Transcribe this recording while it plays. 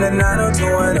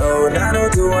90210,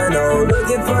 90210,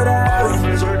 looking for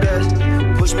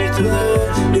that. Push me to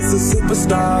the. It's a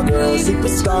superstar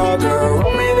girl,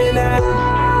 roaming in that.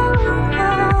 Oh,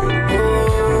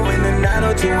 in the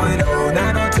 90210,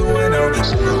 90210.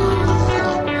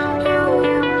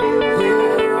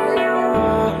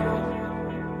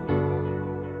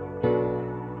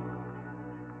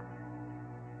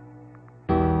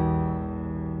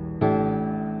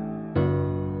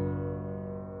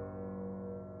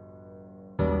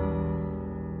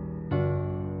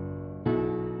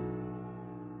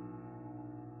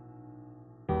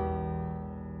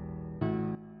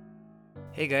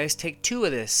 Hey guys, take 2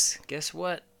 of this. Guess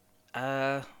what?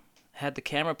 Had the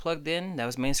camera plugged in. That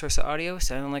was main source of audio.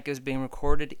 Sounded like it was being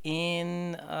recorded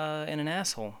in an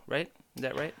asshole, right? Is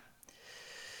that right?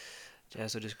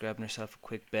 Jazzo just grabbing herself a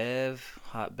quick bev,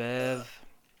 hot bev.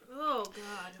 Oh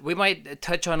god. We might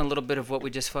touch on a little bit of what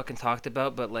we just fucking talked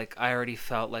about, but like I already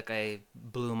felt like I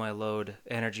blew my load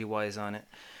energy-wise on it.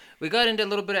 We got into a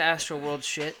little bit of Astro World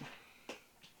shit.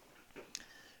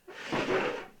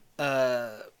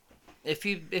 If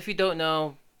you don't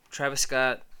know, Travis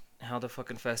Scott held a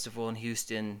fucking festival in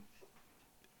Houston.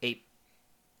 8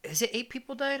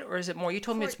 people died or is it more? You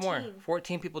told 14. me it's more.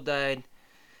 14 people died.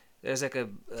 There's like a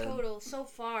total so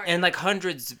far. And like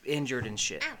hundreds injured and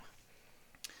shit.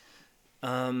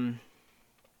 Ow.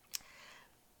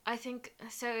 I think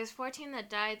so. It was 14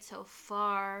 that died so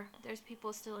far. There's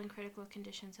people still in critical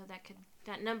condition, so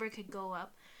that number could go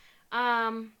up.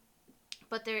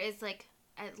 But there is like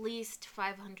at least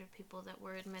 500 people that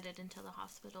were admitted into the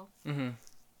hospital. Mm-hmm.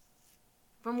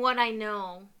 From what I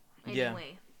know,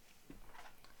 anyway. Yeah.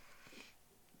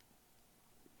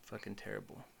 Fucking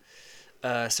terrible.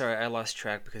 Sorry, I lost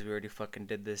track because we already fucking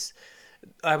did this.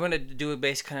 I'm going to do it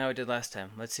basically how I did last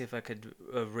time. Let's see if I could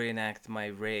reenact my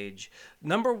rage.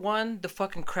 Number 1, the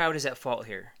fucking crowd is at fault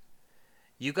here.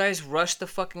 You guys rushed the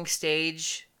fucking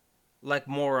stage like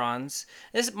morons.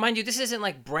 Mind you, this isn't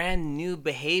like brand new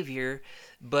behavior,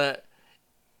 but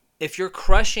if you're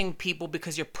crushing people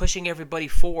because you're pushing everybody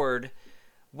forward,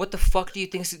 what the fuck do you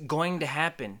think is going to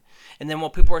happen? And then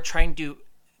while people are trying to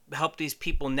help these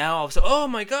people now, so oh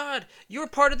my god, you're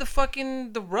part of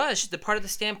the rush, the part of the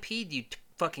stampede, you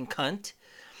fucking cunt.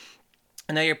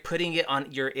 And now you're putting it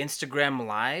on your Instagram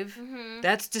live? Mm-hmm.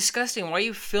 That's disgusting. Why are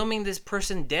you filming this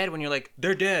person dead when you're like,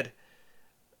 they're dead?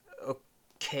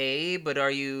 Okay, but are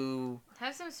you...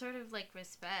 Have some sort of, like,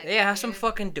 respect. Yeah, have some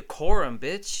fucking decorum,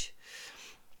 bitch.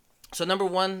 So, number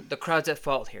 1, the crowd's at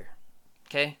fault here.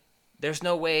 Okay? There's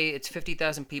no way it's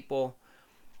 50,000 people.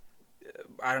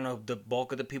 I don't know, the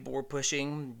bulk of the people we're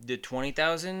pushing, the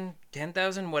 20,000,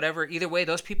 10,000, whatever. Either way,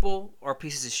 those people are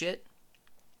pieces of shit.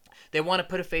 They want to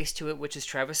put a face to it, which is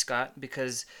Travis Scott,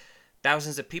 because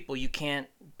thousands of people, you can't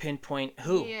pinpoint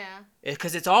who. Yeah.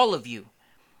 Because it's all of you.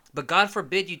 But God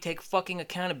forbid you take fucking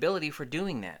accountability for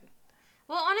doing that.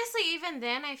 Well, honestly, even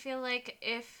then, I feel like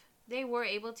if they were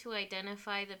able to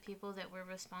identify the people that were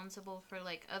responsible for,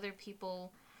 like, other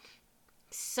people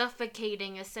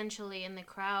suffocating, essentially, in the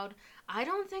crowd, I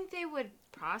don't think they would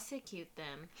prosecute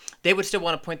them. They would still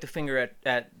want to point the finger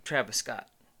at Travis Scott.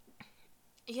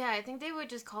 Yeah, I think they would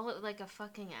just call it, like, a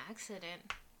fucking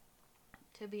accident,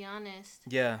 to be honest.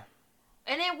 Yeah.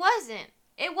 And it wasn't.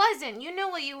 It wasn't. You know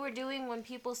what you were doing when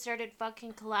people started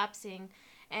fucking collapsing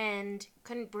and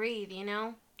couldn't breathe, you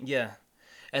know? Yeah.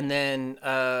 And then,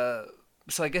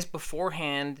 so I guess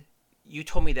beforehand, you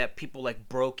told me that people, like,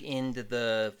 broke into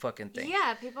the fucking thing.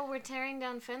 Yeah, people were tearing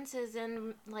down fences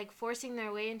and, like, forcing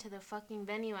their way into the fucking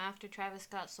venue after Travis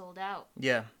Scott sold out.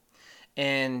 Yeah.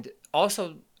 And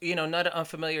also, you know, not an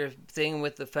unfamiliar thing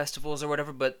with the festivals or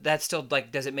whatever, but that still,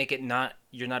 like, doesn't make it not,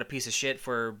 you're not a piece of shit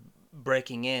for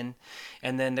breaking in.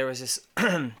 And then there was this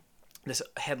this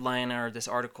headline or this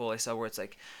article I saw where it's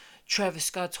like, Travis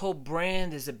Scott's whole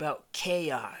brand is about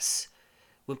chaos.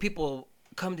 When people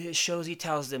come to his shows, he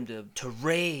tells them to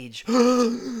rage.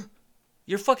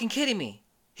 You're fucking kidding me.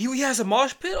 He has a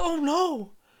mosh pit? Oh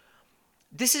no.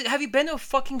 Have you been to a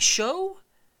fucking show?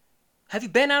 Have you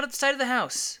been out at the side of the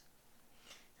house?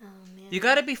 Oh man. You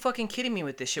gotta be fucking kidding me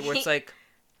with this shit where it's like,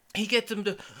 he gets them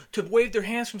to wave their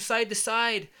hands from side to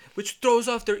side, which throws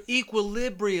off their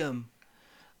equilibrium.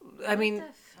 I mean... What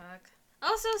the fuck?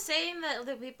 Also saying that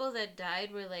the people that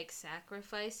died were, like,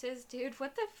 sacrifices, dude.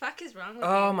 What the fuck is wrong with you?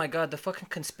 Oh my god, the fucking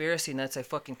conspiracy nuts, I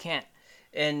fucking can't.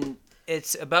 And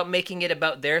it's about making it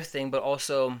about their thing, but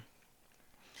also...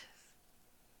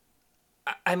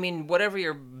 I mean, whatever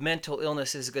your mental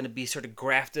illness is going to be sort of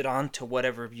grafted onto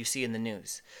whatever you see in the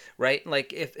news, right?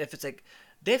 Like, if it's like...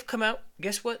 They've come out,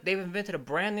 guess what? They've invented a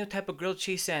brand new type of grilled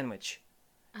cheese sandwich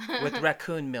with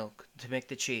raccoon milk to make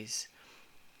the cheese.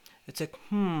 It's like,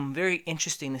 very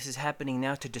interesting. This is happening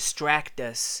now to distract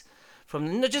us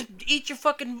from. No, just eat your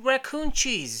fucking raccoon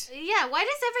cheese. Yeah, why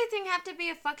does everything have to be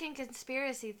a fucking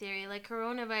conspiracy theory? Like,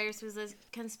 coronavirus was a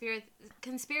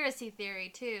conspiracy theory,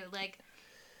 too. Like,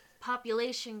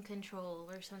 population control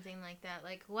or something like that.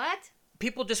 Like, what?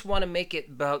 People just want to make it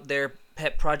about their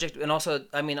pet project. And also,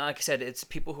 I mean, like I said, it's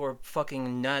people who are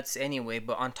fucking nuts anyway.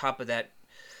 But on top of that,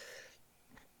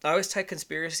 I always tie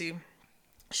conspiracy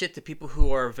shit to people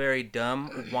who are very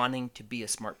dumb wanting to be a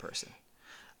smart person.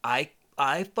 I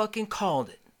fucking called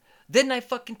it. Didn't I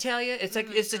fucking tell you? It's like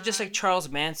it's just like Charles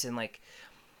Manson. Like,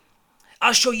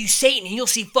 I'll show you Satan and you'll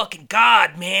see fucking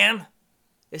God, man.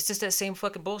 It's just that same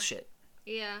fucking bullshit.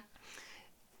 Yeah.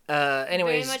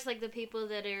 Anyways. Very much like the people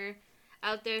that are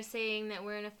out there saying that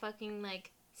we're in a fucking,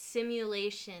 like,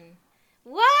 simulation.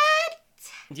 What?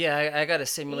 Yeah, I got a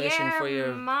simulation for your...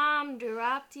 Your mom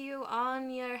dropped you on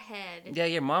your head. Yeah,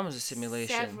 your mom was a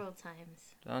simulation. Several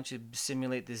times. Why don't you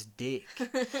simulate this dick?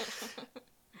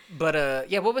 But,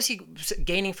 yeah, what was he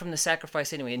gaining from the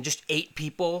sacrifice anyway? And just 8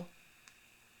 people?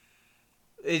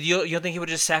 You think he would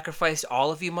have just sacrificed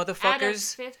all of you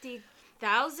motherfuckers? Out of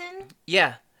 50,000?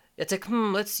 Yeah. It's like,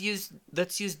 let's use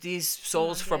these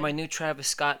souls for my new Travis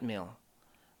Scott meal.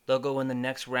 They'll go in the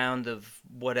next round of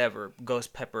whatever,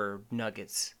 ghost pepper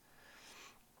nuggets.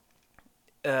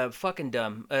 Fucking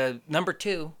dumb. Number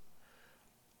 2.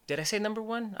 Did I say number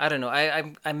 1? I don't know.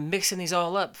 I'm mixing these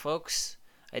all up, folks.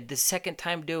 The second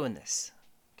time doing this.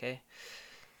 Okay.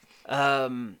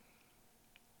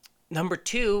 Number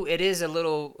 2, it is a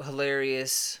little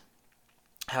hilarious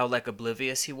how, like,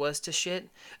 oblivious he was to shit,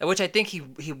 which I think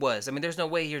he was. I mean, there's no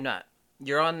way you're not.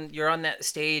 You're on that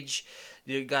stage.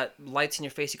 You got lights in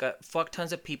your face. You got fuck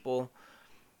tons of people.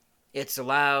 It's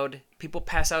loud. People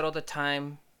pass out all the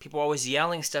time. People are always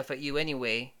yelling stuff at you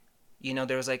anyway. You know,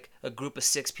 there was like a group of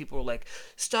 6 people were like,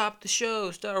 stop the show,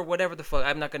 stop, or whatever the fuck.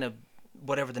 I'm not going to,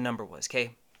 whatever the number was,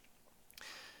 okay?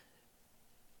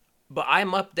 But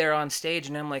I'm up there on stage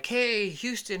and I'm like, hey,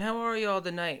 Houston, how are you all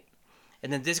tonight?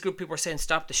 And then this group of people are saying,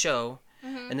 stop the show.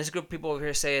 Mm-hmm. And this group of people over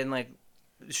here saying, like,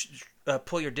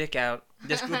 pull your dick out.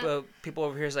 This group of people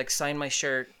over here is like, sign my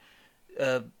shirt,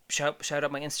 shout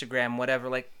out my Instagram, whatever.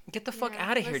 Like, get the fuck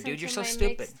out of here, dude. You're so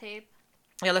stupid. Mixtape.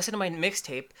 Yeah, listen to my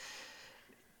mixtape.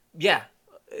 Yeah,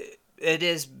 it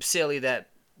is silly that,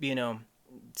 you know,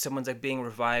 someone's like being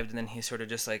revived and then he's sort of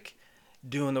just like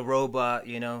doing the robot,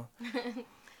 you know.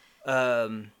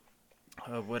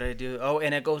 What I do? Oh,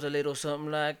 and it goes a little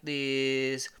something like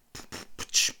this.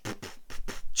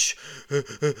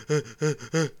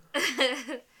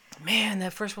 Man,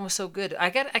 that first one was so good. I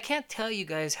can't tell you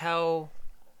guys how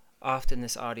often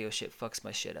this audio shit fucks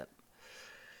my shit up.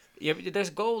 There's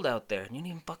gold out there, and you don't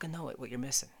even fucking know it. What you're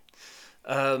missing.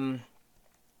 And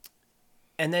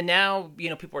then now, you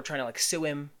know, people are trying to like sue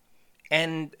him,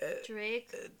 and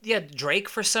Drake. Yeah, Drake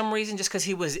for some reason, just because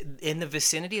he was in the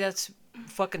vicinity. That's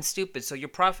fucking stupid. So you're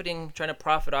trying to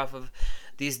profit off of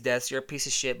these deaths. You're a piece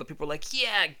of shit. But people are like,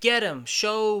 yeah, get him.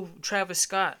 Show Travis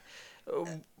Scott.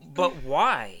 But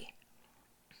why?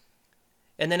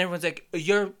 And then everyone's like,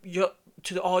 you're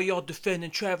to all y'all defending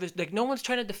Travis. Like, no one's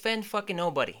trying to defend fucking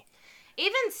nobody.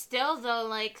 Even still, though,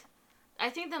 like, I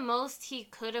think the most he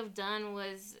could have done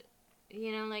was,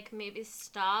 you know, like, maybe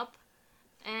stop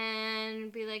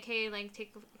and be like, hey, like,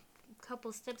 take a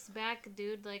couple steps back,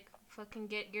 dude. Like, fucking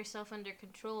get yourself under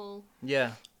control.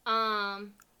 Yeah.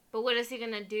 But what is he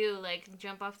gonna do? Like,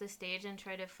 jump off the stage and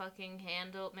try to fucking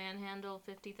manhandle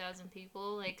 50,000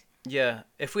 people? Like... Yeah.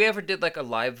 If we ever did, like, a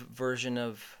live version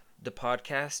of the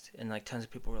podcast and, like, tons of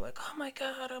people were like, oh my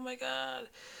god.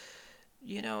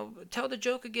 You know, tell the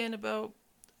joke again about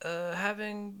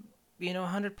having, you know,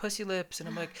 100 pussy lips. And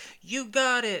I'm like, you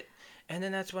got it. And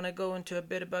then that's when I go into a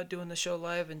bit about doing the show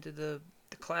live and do the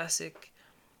classic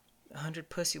 100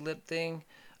 pussy lip thing.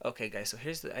 Okay, guys, so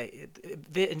here's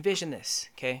envision this,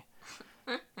 okay?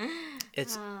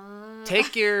 It's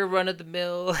take your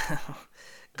run-of-the-mill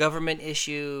government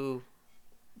issue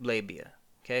labia,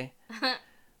 okay?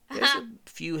 There's a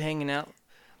few hanging out.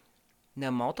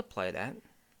 Now multiply that,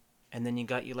 and then you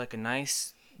got you like a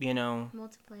nice, you know...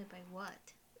 Multiply it by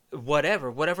what?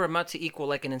 Whatever amount to equal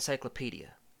like an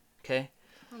encyclopedia, okay?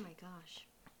 Oh my gosh.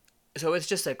 So it's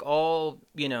just like all,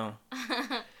 you know...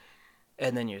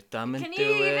 And then you're thumbing through it. Can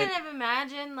you even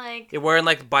imagine, like... You're wearing,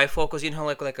 like, bifocals. You know,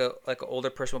 like an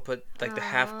older person will put, like, the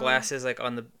half glasses, like,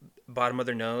 on the bottom of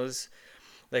their nose.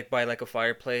 Like, by, like, a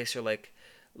fireplace. Or, like,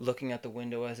 looking out the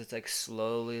window as it's, like,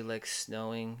 slowly, like,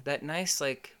 snowing. That nice,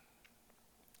 like,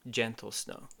 gentle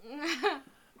snow.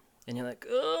 And you're like,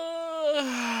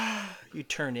 ugh. You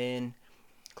turn in.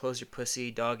 Close your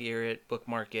pussy. Dog ear it.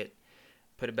 Bookmark it.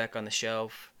 put it back on the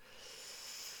shelf.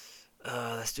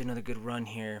 Let's do another good run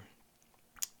here.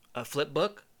 A flip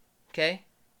book, okay?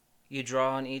 You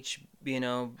draw on each,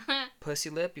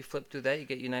 pussy lip. You flip through that. You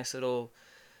get your nice little,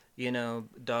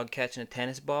 dog catching a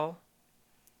tennis ball.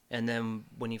 And then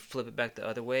when you flip it back the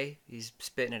other way, he's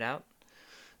spitting it out.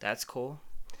 That's cool.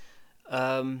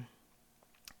 How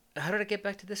did I get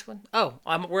back to this one? Oh,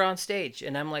 we're on stage,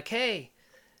 and I'm like, hey,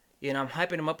 I'm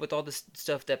hyping him up with all this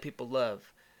stuff that people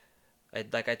love. I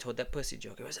told that pussy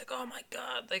joke. I was like, oh my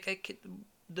god, like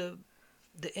the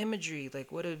imagery,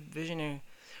 like what a visionary.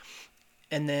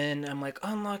 And then I'm like,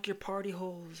 unlock your party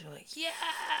holes. You're like, yeah.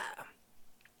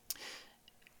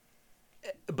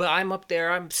 But I'm up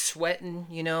there, I'm sweating,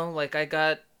 like I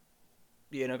got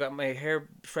my hair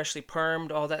freshly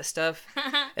permed, all that stuff.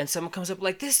 And someone comes up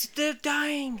like, they're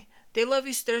dying. They love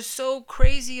you. They're so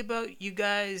crazy about you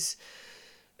guys.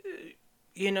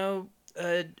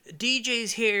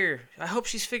 DJ's here. I hope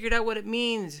she's figured out what it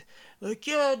means. Like,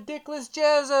 yeah, dickless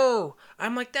Jazzo.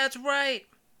 I'm like, that's right.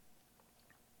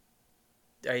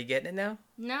 Are you getting it now?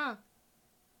 No.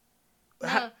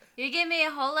 You gave me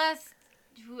a whole ass...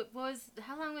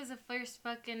 How long was the first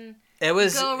fucking it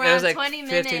was like 20 15,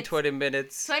 minutes. 20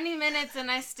 minutes. 20 minutes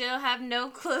and I still have no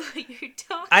clue what you're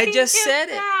talking I just said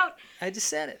about. it. I just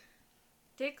said it.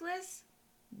 Dickless?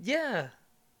 Yeah.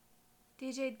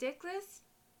 DJ Dickless?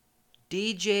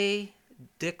 DJ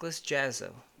Dickless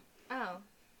Jazzo. Oh.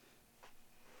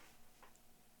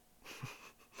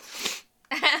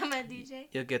 I'm a DJ?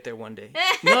 You'll get there one day.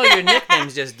 No, your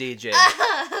nickname's just DJ.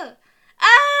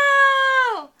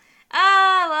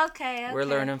 Oh, okay. We're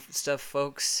learning stuff,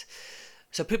 folks.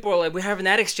 So people are like, we're having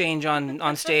that exchange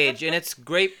on stage, and it's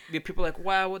great. People are like,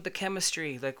 wow, what the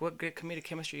chemistry, like what great comedic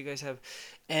chemistry you guys have,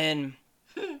 and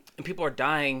people are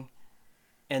dying,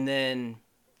 and then,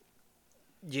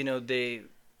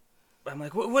 I'm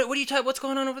like, what are you talking? What's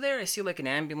going on over there? I see like an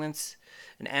ambulance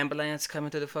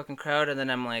coming through the fucking crowd, and then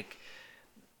I'm like,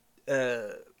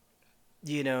 boom,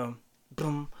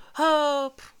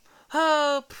 hope,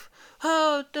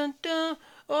 oh, dun dun,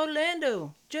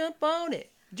 Orlando, jump on it.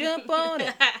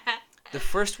 The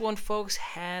first one, folks,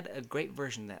 had a great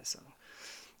version of that song.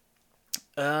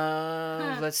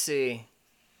 Let's see.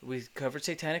 We covered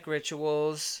satanic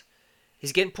rituals.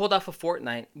 He's getting pulled off of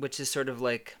Fortnite, which is sort of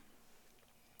like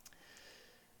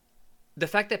the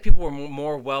fact that people were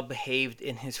more well behaved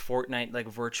in his Fortnite like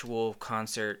virtual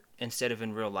concert instead of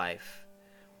in real life.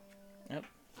 Yep.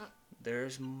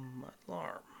 There's my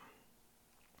alarm.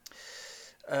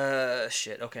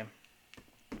 Shit. Okay.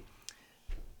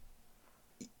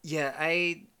 Yeah,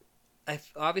 I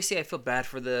obviously I feel bad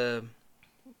for the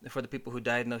people who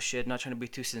died. No shit. Not trying to be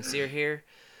too sincere here.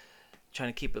 Trying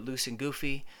to keep it loose and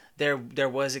goofy. There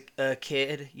was a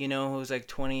kid, who was like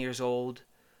 20 years old,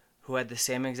 who had the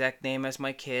same exact name as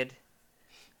my kid.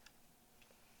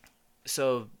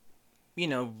 So,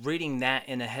 reading that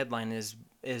in a headline is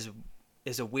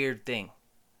a weird thing.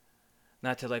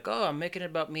 Not to like, oh, I'm making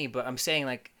it about me, but I'm saying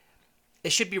like,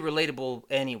 it should be relatable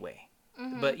anyway.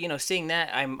 Mm-hmm. But seeing that,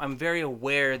 I'm very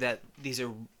aware that these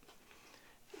are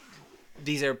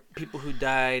people who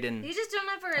died, and you just don't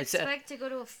ever expect to go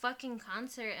to a fucking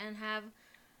concert and have,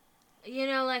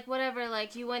 like whatever,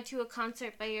 like you went to a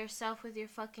concert by yourself with your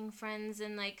fucking friends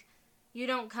and like, you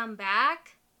don't come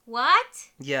back. What?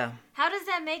 Yeah. How does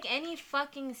that make any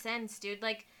fucking sense, dude?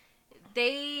 Like,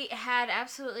 they had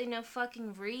absolutely no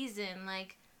fucking reason.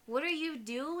 Like, what are you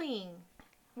doing?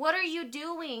 What are you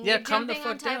doing? Yeah, You're calm jumping the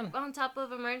fuck down. on top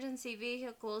of emergency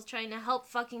vehicles trying to help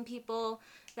fucking people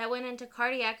that went into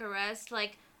cardiac arrest.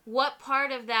 Like, what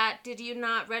part of that did you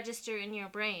not register in your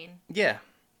brain? Yeah.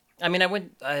 I mean,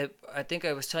 I think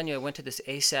I was telling you, I went to this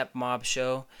ASAP Mob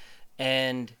show,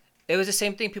 and it was the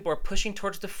same thing. People are pushing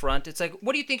towards the front. It's like,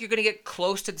 what do you think? You're going to get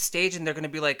close to the stage, and they're going to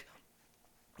be like,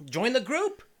 join the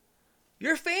group.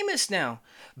 You're famous now.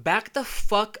 Back the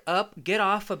fuck up. Get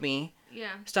off of me.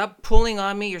 Yeah. Stop pulling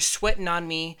on me. You're sweating on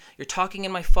me. You're talking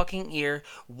in my fucking ear.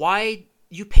 Why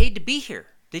you paid to be here?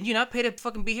 Did you not pay to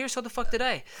fucking be here? So the fuck did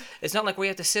I? It's not like where you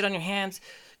have to sit on your hands,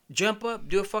 jump up,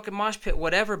 do a fucking mosh pit,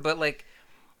 whatever. But like,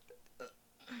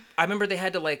 I remember they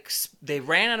had to they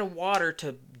ran out of water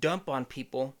to dump on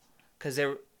people because they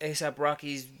were ASAP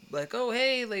Rocky's like, oh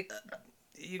hey, like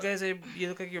you guys you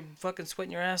look like you're fucking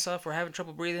sweating your ass off. We're having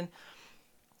trouble breathing.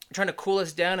 Trying to cool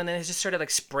us down, and then it just started like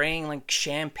spraying like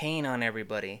champagne on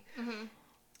everybody.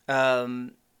 Mm-hmm.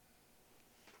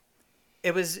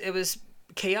 It was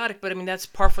chaotic, but I mean that's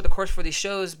par for the course for these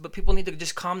shows. But people need to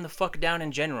just calm the fuck down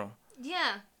in general.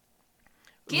 Yeah.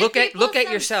 Look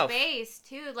at yourself. Space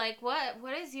too. Like what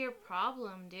is your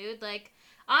problem, dude? Like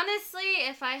honestly,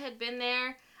 if I had been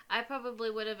there, I probably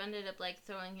would have ended up like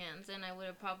throwing hands, and I would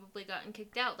have probably gotten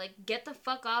kicked out. Like, get the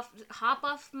fuck off, hop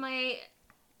off my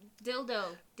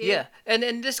dildo, dude. Yeah,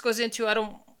 and this goes into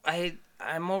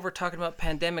I'm over talking about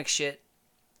pandemic shit,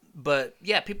 but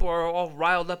yeah, people are all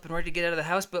riled up and ready to get out of the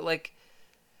house, but like,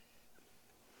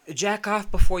 jack off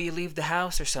before you leave the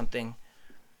house or something,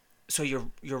 so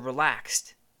you're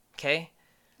relaxed, okay?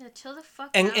 Yeah, chill the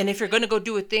fuck And out. and if you're gonna go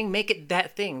do a thing, make it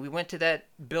that thing. We went to that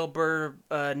Bill Burr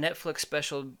Netflix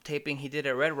special taping he did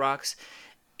at Red Rocks.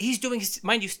 He's doing,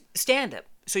 mind you, stand up.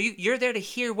 So you're there to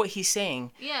hear what he's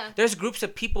saying. Yeah. There's groups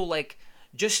of people like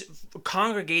just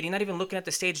congregating, not even looking at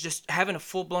the stage, just having a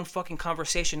full blown fucking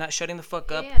conversation, not shutting the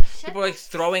fuck up. Yeah, people are like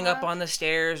throwing up on the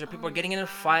stairs, or people are getting in a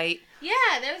fight. Yeah,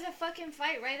 there was a fucking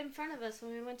fight right in front of us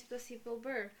when we went to go see Bill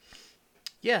Burr.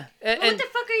 Yeah. What the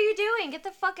fuck are you doing? Get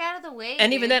the fuck out of the way.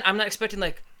 And dude. even then, I'm not expecting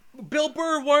like, Bill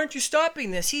Burr, why aren't you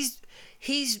stopping this?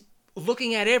 He's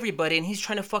looking at everybody and he's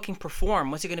trying to fucking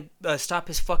perform. What's he gonna stop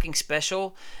his fucking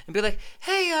special and be like,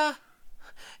 hey,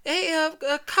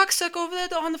 cocksucker over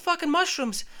there on the fucking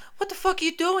mushrooms? What the fuck are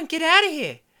you doing? Get out of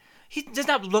here. He's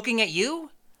not looking at you.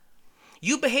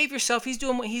 You behave yourself. He's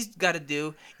doing what he's got to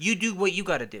do. You do what you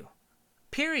got to do.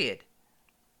 Period.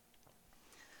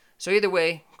 So either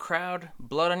way, crowd,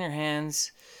 blood on your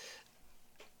hands.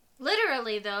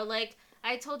 Literally, though, like,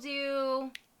 I told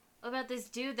you about this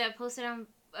dude that posted on,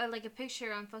 like, a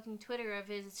picture on fucking Twitter of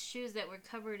his shoes that were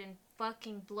covered in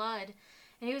fucking blood.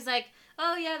 And he was like,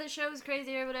 oh, yeah, the show was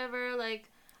crazy or whatever. Like,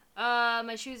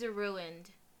 my shoes are ruined.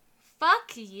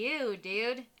 Fuck you,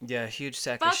 dude. Yeah, huge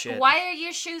sack of shit. Why are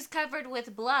your shoes covered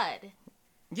with blood?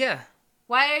 Yeah.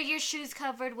 Why are your shoes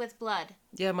covered with blood?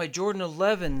 Yeah, my Jordan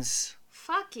 11s.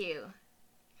 Fuck you.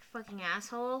 Fucking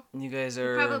asshole. You guys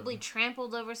are... You probably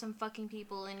trampled over some fucking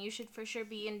people, and you should for sure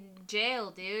be in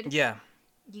jail, dude. Yeah.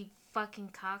 You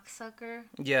fucking cocksucker.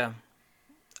 Yeah.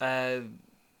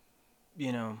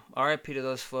 You know, RIP to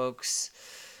those folks.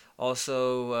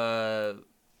 Also,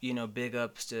 you know, big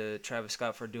ups to Travis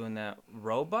Scott for doing that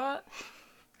robot.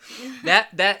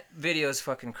 that video is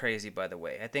fucking crazy, by the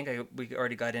way. I think we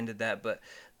already got into that, but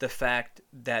the fact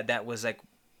that was like,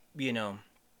 you know,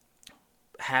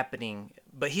 happening,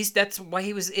 but that's why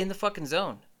he was in the fucking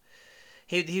zone.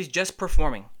 He was just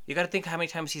performing. You got to think how many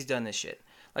times he's done this shit.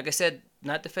 Like I said,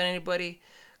 not defend anybody.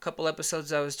 A couple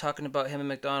episodes I was talking about him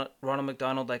and Ronald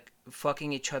McDonald like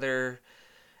fucking each other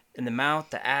in the mouth,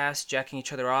 the ass, jacking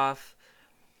each other off.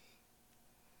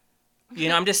 You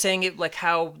know, I'm just saying it like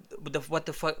how what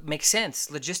the fuck makes sense.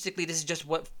 Logistically, this is just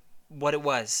what it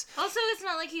was. Also, it's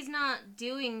not like he's not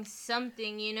doing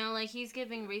something, you know? Like, he's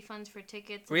giving refunds for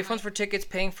tickets. Refunds for tickets,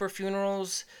 paying for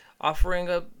funerals, offering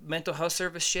a mental health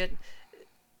service shit.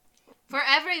 For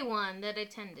everyone that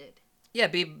attended. Yeah,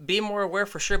 be more aware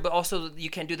for sure, but also you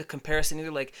can't do the comparison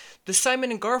either. Like, the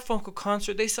Simon and Garfunkel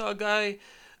concert, they saw a guy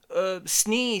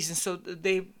sneeze, and so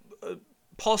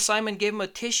Paul Simon gave him a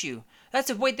tissue. That's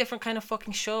a way different kind of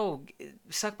fucking show.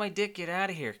 Suck my dick, get out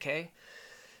of here, okay?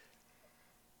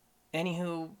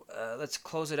 Anywho, let's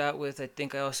close it out with, I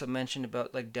think I also mentioned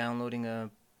about, like, downloading a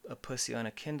pussy on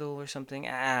a Kindle or something.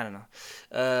 I don't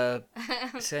know.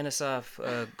 Send us off.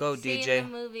 Go, See DJ. you in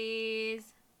the movies.